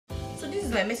this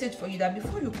is my message for you, that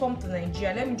before you come to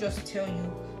Nigeria, let me just tell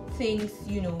you things,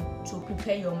 you know, to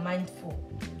prepare your mind for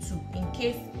too, in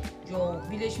case your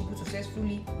village people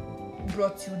successfully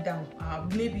brought you down,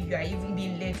 maybe you are even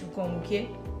being late to come. Okay,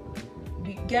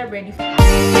 get ready for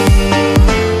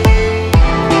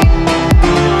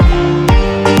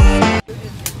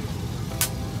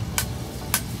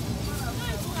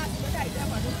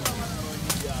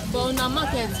but on the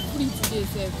market free today,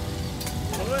 sir.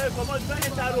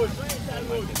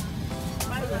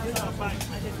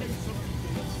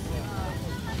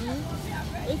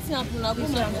 It's not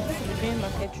doing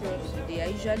market runs today. I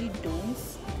usually don't,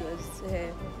 because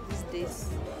these days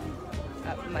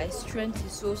my strength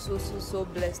is so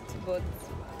blessed. But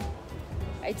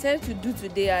I tend to do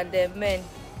today, and then man,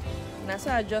 now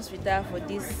so I just retire for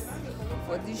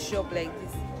this shop like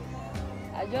this.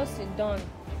 I just sit down.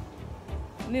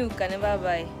 Milk I never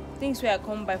buy. Things where I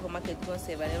come buy for market don't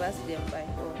save. I never see them buy.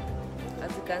 But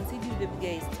as you can see, this baby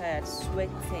girl is tired,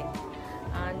 sweating.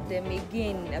 And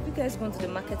again, have you guys gone to the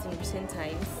market in recent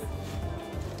times?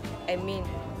 I mean,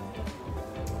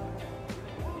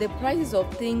 the prices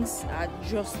of things are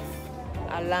just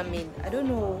alarming. I don't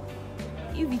know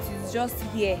if it is just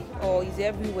here or is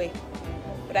everywhere,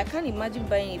 but I can't imagine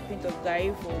buying a pint of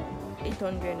garri for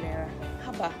 800 naira.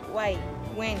 Haba, why?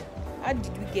 When? How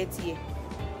did we get here?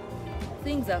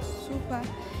 Things are super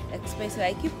expensive.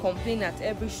 I keep complaining at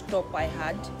every stop I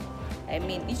had. I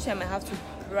mean, each time I have to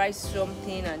price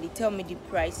something and they tell me the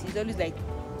price, it's always like,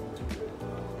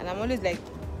 and I'm always like,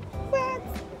 what?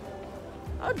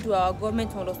 How do our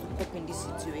government want us to cope in this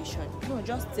situation? No,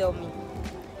 just tell me.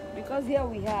 Because here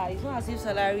we are, it's not as if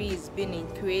salary is being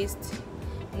increased,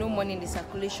 no money in the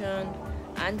circulation,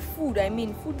 and food, I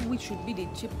mean, food which should be the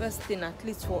cheapest thing at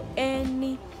least for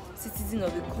any citizen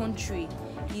of the country,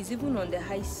 is even on the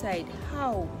high side.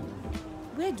 How?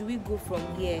 Where do we go from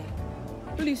here?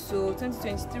 Please, so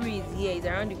 2023 is here, is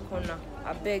around the corner.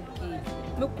 I beg you,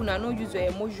 make una no use your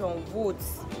emotion, vote.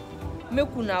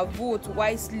 Make una vote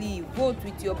wisely, vote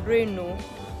with your brain, no.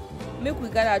 Make we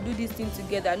gotta do this thing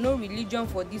together. No religion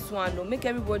for this one, no. Make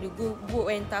everybody go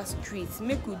enter streets.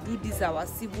 Make we do this our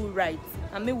civil rights,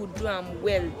 and make we do them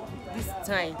well this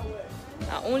time.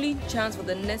 Our only chance for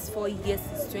the next 4 years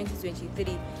is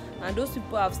 2023, and those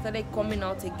people have started coming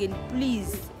out again.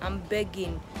 Please, I'm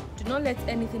begging, do not let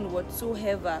anything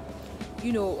whatsoever,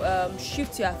 you know,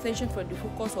 shift your attention from the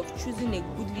focus of choosing a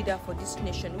good leader for this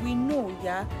nation. We know,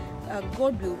 yeah,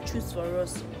 God will choose for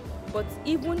us, but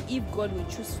even if God will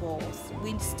choose for us,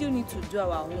 we still need to do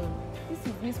our own. This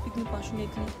is me speaking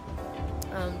passionately,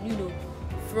 you know,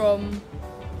 from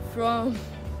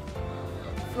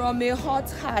a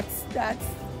hot heart. That,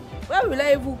 well,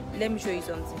 reliable. Let me show you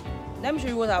something. Let me show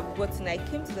you what I've gotten. I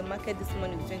came to the market this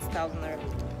morning with 20,000 naira.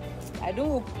 I don't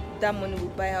hope that money will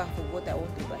buy half of what I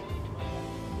want to buy.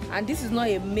 And this is not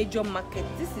a major market.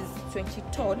 This is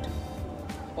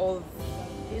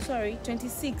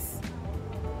 26th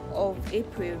of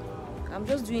April. I'm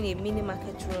just doing a mini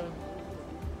market run,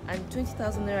 and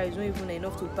 20,000 naira is not even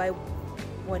enough to buy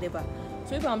whatever.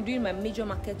 So if I'm doing my major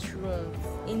market runs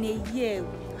in a year,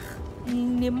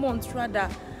 in a month rather,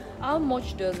 how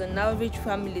much does an average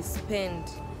family spend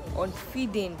on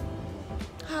feeding?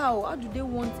 How do they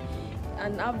want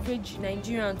an average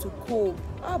Nigerian to cope?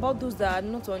 How about those that are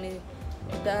not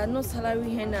that are not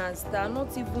salary earners, that are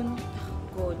not even,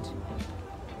 God,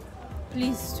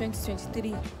 please,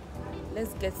 2023,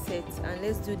 let's get set and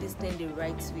let's do this thing the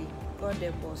right way. God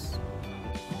help us.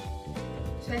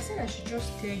 So I said I should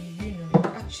just tell you, you know,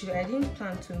 actually I didn't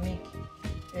plan to make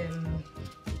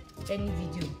any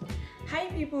video. Hi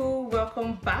people,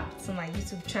 welcome back to my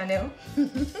YouTube channel.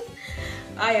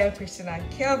 I am Christina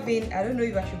Kelvin. I don't know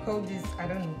if I should call this, I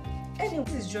don't know. Anyway,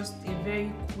 this is just a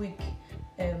very quick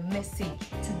message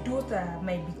to those that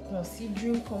might be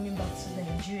considering coming back to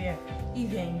Nigeria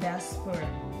if you're in diaspora.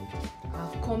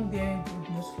 I've come bearing good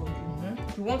news for you.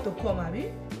 You want to come,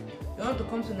 Abby? You want to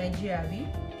come to Nigeria, Abby?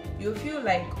 You feel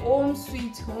like home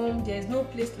sweet home, there's no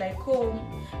place like home,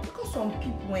 because some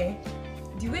people,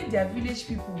 the way their village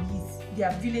people is, the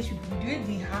way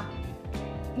they have,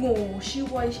 you know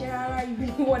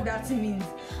what that means.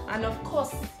 And of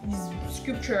course, it's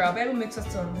scriptural. Bible makes us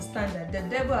to understand that the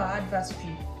devil, our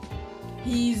adversary,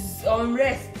 he's on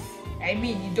rest. I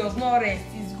mean, he does not rest.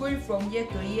 He's going from year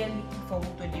to year looking for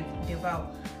what to devour.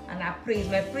 And I pray,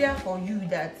 my prayer for you,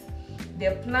 that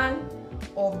the plan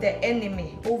of the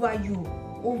enemy over you,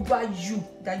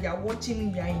 that you're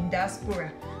watching, you're in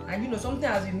diaspora, and you know something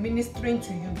has been ministering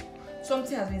to you,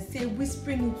 something has been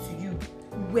whispering it to you.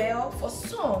 Well, for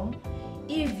some,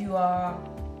 if you are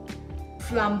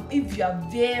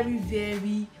very,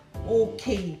 very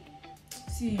okay,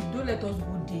 see, don't let us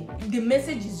go there. The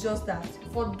message is just that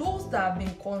for those that have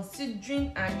been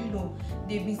considering and you know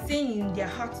they've been saying in their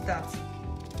heart that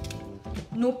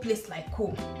no place like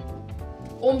home,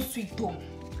 home sweet home,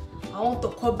 I want to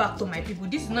call back to my people.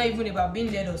 This is not even about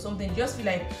being led or something. You just feel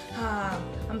like,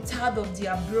 I'm tired of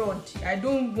the abroad. I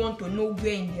don't want to know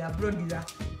where in the abroad you are.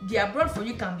 The abroad for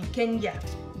you can be Kenya.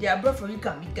 The abroad for you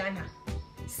can be Ghana.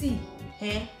 See,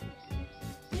 if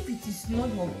it is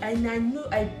not your, and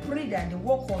I pray that the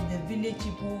work of the village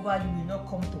people over you will not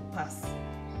come to pass.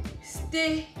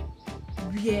 Stay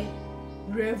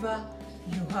wherever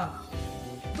you are.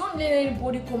 Don't let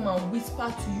anybody come and whisper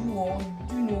to you or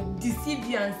deceive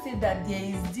you and say that there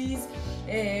is this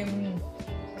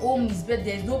home is better.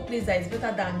 There is no place that is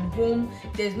better than home.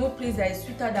 There is no place that is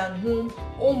sweeter than home.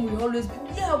 Home will always be.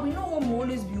 Yeah, we know home will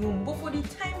always be home. But for the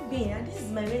time being, and this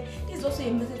is also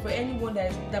a message for anyone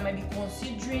that might be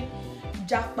considering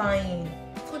jackpotting.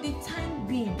 For the time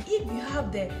being, if you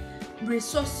have the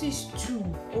resources too,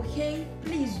 okay,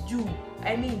 please do.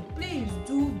 Please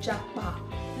do jackpot.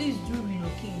 Please do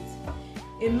relocate.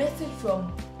 A message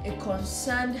from a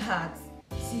concerned heart.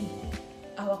 See,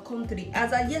 our country,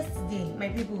 as of yesterday, my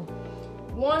people,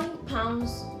 £1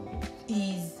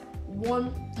 is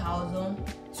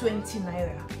 1,020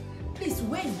 naira. Please,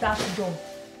 where is that done?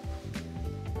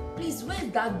 Please, where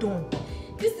is that done?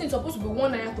 This thing is supposed to be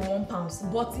 1 naira to £1,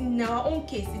 but in our own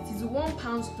case, it is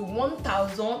 £1 to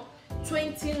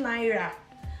 1,020 naira.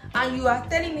 And you are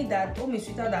telling me that home is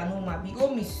sweeter than home, Abi.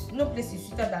 Home is no place is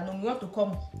sweeter than home. You want to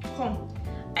come?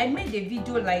 I made a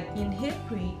video like in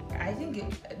April. I think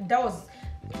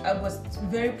I was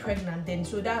very pregnant then,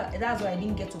 so that's why I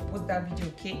didn't get to post that video.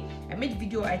 Okay, I made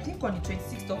video I think on the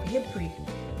 26th of April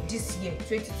this year,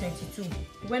 2022,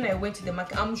 when I went to the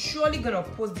market. I'm surely gonna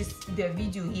post the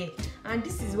video here, and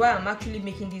this is why I'm actually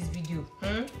making this video.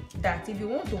 That if you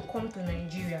want to come to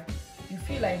Nigeria, you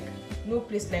feel like no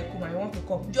place like home, I want to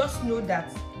come, just know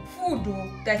that food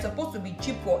that is supposed to be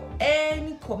cheap for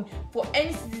any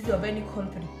citizen of any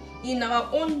country, in our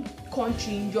own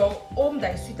country, in your home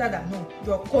that is sweeter than home,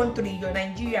 your country, your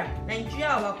Nigeria,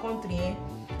 our country,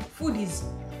 food is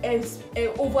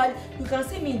over. You can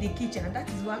see me in the kitchen, and that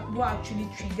is what actually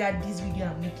triggered this video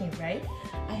I'm making, right?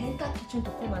 I enter kitchen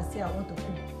to come and say I want to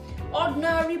cook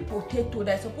ordinary potato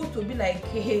that's supposed to be like,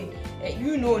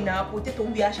 now potato.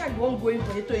 We are actually one growing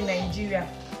potato in Nigeria.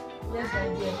 Yes, my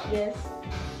dear. Yes.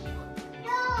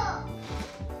 No.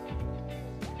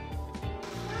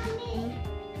 Mommy.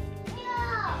 No.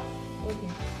 Okay.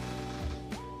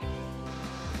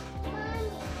 Mommy.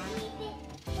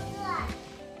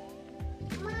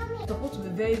 It's supposed to be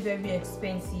very, very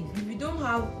expensive. If you don't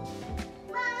have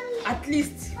Mommy. at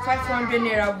least 500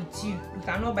 naira with you, you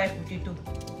cannot buy potato.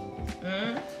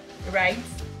 Right?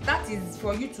 That is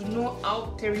for you to know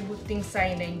how terrible things are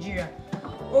in Nigeria.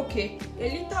 Okay, a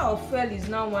liter of fuel is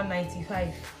now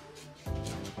 195.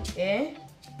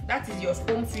 That is your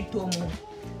home sweet home.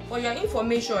 For your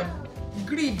information,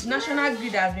 national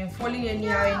grid has been falling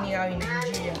anyhow in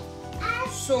Nigeria.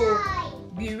 So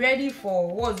be ready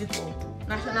for what's it called?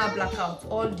 National blackout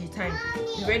all the time.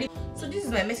 Be ready. So this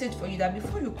is my message for you, that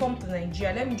before you come to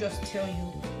Nigeria, let me just tell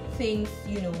you things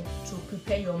to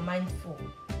prepare your mind for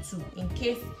too, in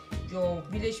case your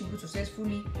village people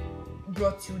successfully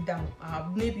brought you down.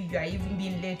 Maybe you are even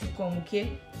being led to come.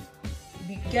 Okay,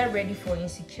 get ready for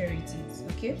insecurities.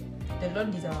 Okay, the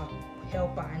Lord is our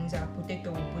helper and is our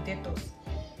protector. Will protect us.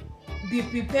 Be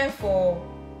prepared for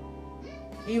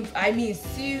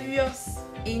serious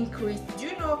increase. Do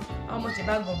you know how much a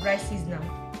bag of rice is now?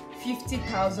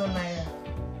 50,000 naira.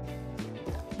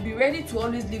 Be ready to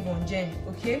always live on gen.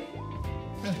 Okay.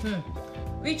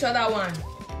 Which other one?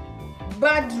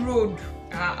 Bad road.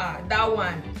 That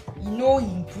one,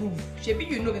 improve. Shebi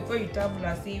before you travel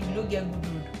and say you get good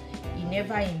road, you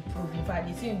never improve. In fact,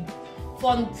 the thing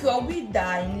for we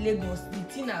that in Lagos, the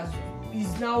thing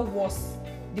is now worse.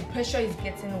 The pressure is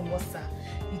getting worse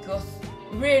because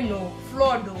rain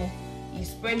flood is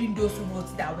spreading those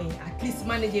roads that way. At least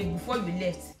manage it before you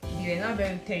left. They were not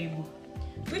very terrible.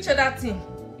 Which other thing?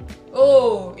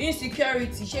 Oh,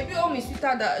 insecurity. Shebi home is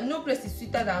sweeter than, no place is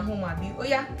sweeter than home, Abi. Oh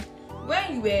yeah,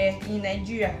 when you were in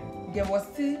Nigeria, there was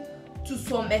still, to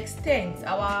some extent,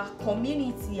 our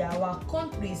community, our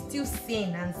country is still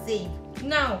sane and safe.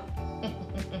 Now,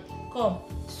 come.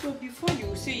 So before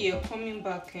you say you're coming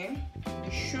back, be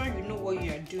sure you know what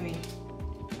you are doing,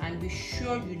 and be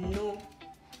sure be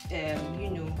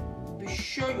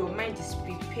sure your mind is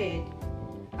prepared,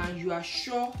 and you are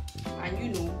sure, and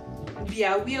be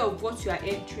aware of what you are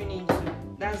entering into.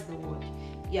 That's the word.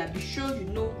 Yeah, be sure you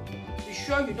know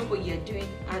what you're doing,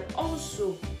 and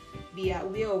also be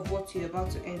aware of what you're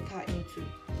about to enter into.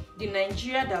 The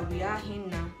Nigeria that we are in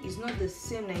now is not the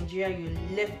same Nigeria you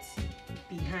left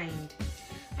behind.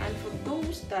 And for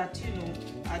those that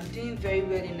are doing very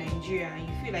well in Nigeria, and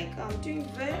you feel like I'm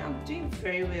doing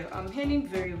very well, I'm earning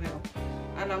very well,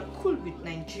 and I'm cool with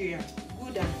Nigeria,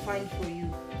 good and fine for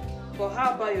you. But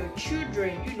how about your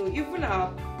children? Even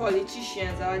our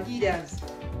politicians, our leaders,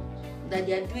 that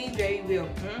they are doing very well.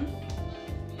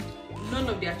 None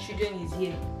of their children is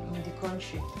here in the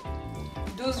country.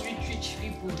 Those rich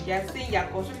people, they are saying you are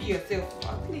controlling yourself.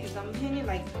 At least I'm earning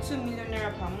like 2 million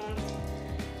naira per month.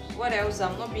 What else?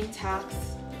 I'm not being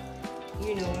taxed.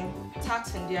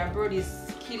 Tax in the abroad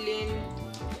is killing.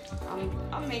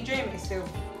 I'm enjoying myself.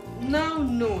 Now,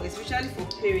 no, especially for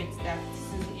parents, that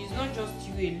it's not just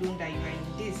you alone that you are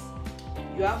in this.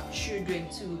 You have children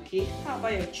too, okay? How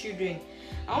about your children?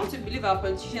 I want to believe our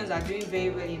politicians are doing very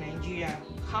well in Nigeria.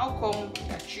 How come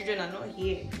their children are not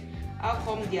here? How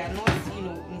come they are not,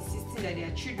 insisting that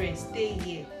their children stay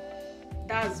here?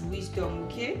 That's wisdom,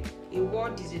 okay? A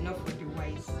word is enough for the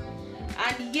wise.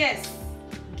 And yes,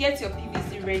 get your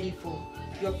PVC ready for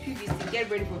your PVC. Get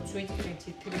ready for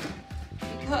 2023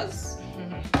 because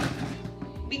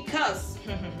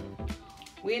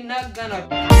we're not gonna.